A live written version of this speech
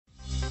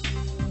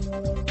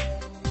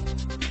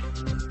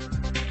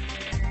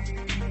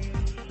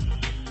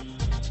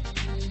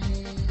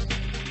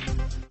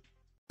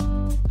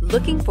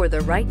Looking for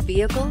the right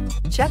vehicle?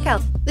 Check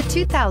out the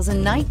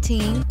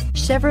 2019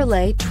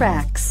 Chevrolet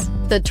Trax.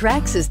 The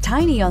Trax is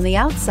tiny on the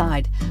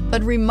outside,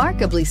 but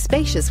remarkably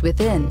spacious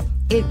within.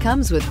 It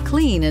comes with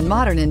clean and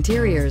modern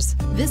interiors.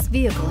 This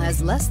vehicle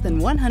has less than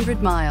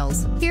 100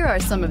 miles. Here are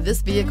some of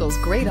this vehicle's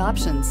great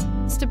options: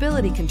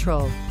 stability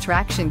control,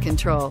 traction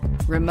control,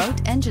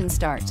 remote engine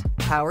start,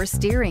 power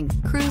steering,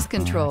 cruise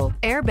control,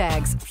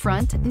 airbags,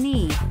 front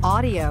knee,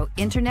 audio,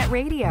 internet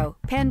radio,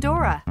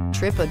 Pandora,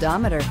 trip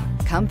odometer,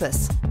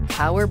 compass,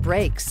 power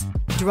brakes.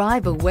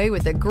 Drive away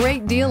with a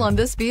great deal on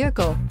this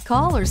vehicle.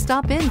 Call or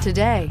stop in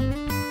today.